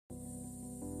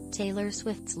Taylor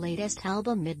Swift's latest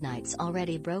album Midnights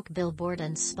already broke Billboard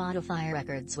and Spotify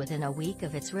records within a week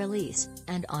of its release,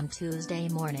 and on Tuesday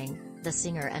morning, the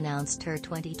singer announced her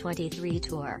 2023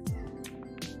 tour.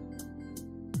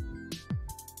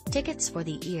 Tickets for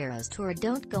the Eras Tour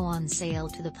don't go on sale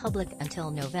to the public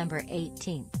until November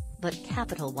 18, but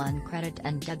Capital One credit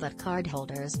and debit card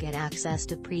holders get access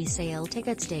to pre-sale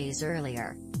tickets days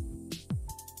earlier.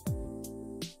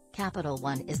 Capital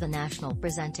One is the national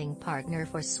presenting partner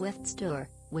for Swift's tour,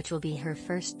 which will be her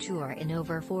first tour in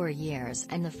over 4 years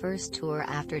and the first tour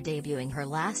after debuting her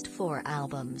last 4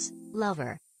 albums,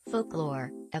 Lover,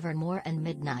 Folklore, Evermore and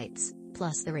Midnights,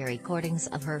 plus the re-recordings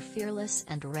of her Fearless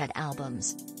and Red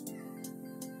albums.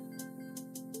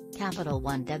 Capital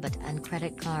One debit and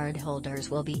credit card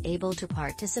holders will be able to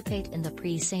participate in the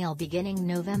pre-sale beginning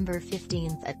November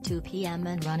 15 at 2 p.m.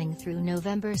 and running through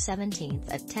November 17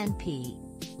 at 10 p.m.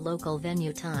 local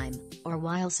venue time, or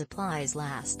while supplies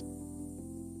last.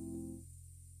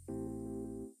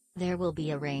 There will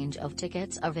be a range of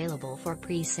tickets available for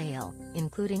pre-sale,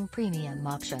 including premium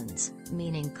options,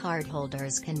 meaning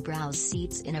cardholders can browse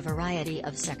seats in a variety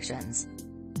of sections.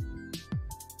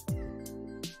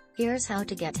 Here's how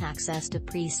to get access to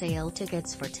pre-sale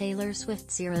tickets for Taylor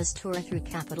Swift's Eras Tour through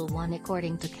Capital One.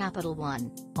 According to Capital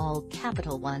One, all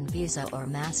Capital One Visa or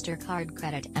Mastercard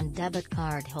credit and debit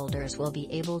card holders will be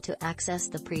able to access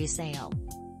the pre-sale.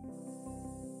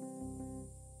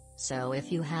 So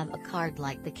if you have a card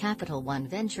like the Capital One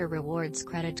Venture Rewards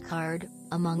credit card,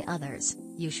 among others,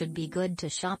 you should be good to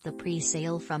shop the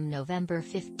pre-sale from November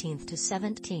 15 to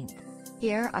 17.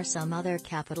 Here are some other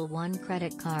Capital One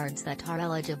credit cards that are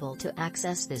eligible to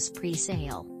access this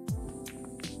pre-sale.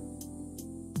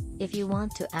 If you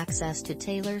want to access to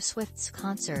Taylor Swift's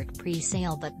concert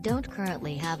pre-sale but don't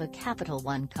currently have a Capital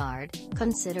One card,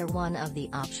 consider one of the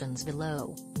options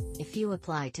below. If you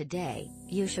apply today,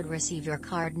 you should receive your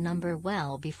card number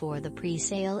well before the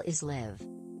pre-sale is live.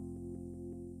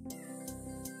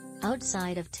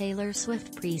 Outside of Taylor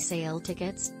Swift pre-sale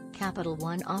tickets, Capital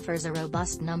One offers a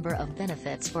robust number of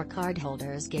benefits for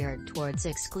cardholders geared towards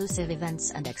exclusive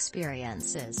events and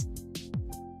experiences.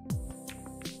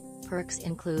 Perks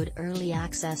include early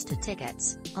access to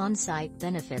tickets, on-site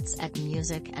benefits at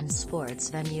music and sports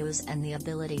venues, and the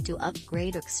ability to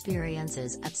upgrade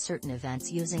experiences at certain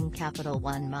events using Capital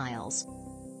One miles.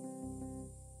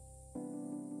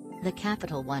 The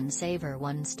Capital One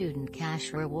SavorOne Student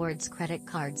Cash Rewards credit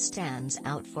card stands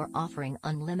out for offering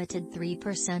unlimited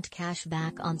 3% cash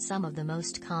back on some of the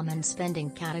most common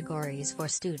spending categories for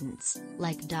students,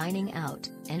 like dining out,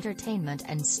 entertainment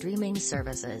and streaming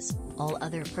services. All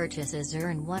other purchases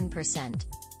earn 1%.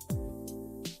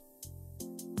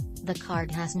 The card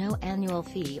has no annual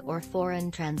fee or foreign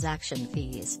transaction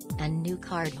fees, and new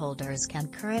cardholders can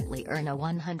currently earn a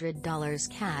 $100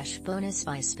 cash bonus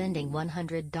by spending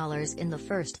 $100 in the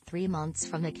first 3 months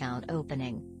from account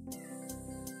opening.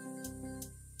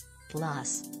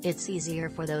 Plus, it's easier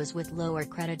for those with lower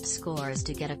credit scores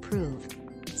to get approved.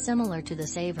 Similar to the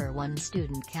SavorOne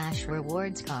Student Cash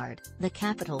Rewards card, the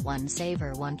Capital One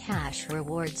SavorOne Cash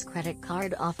Rewards credit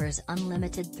card offers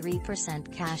unlimited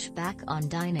 3% cash back on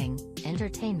dining,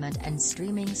 entertainment and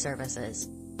streaming services.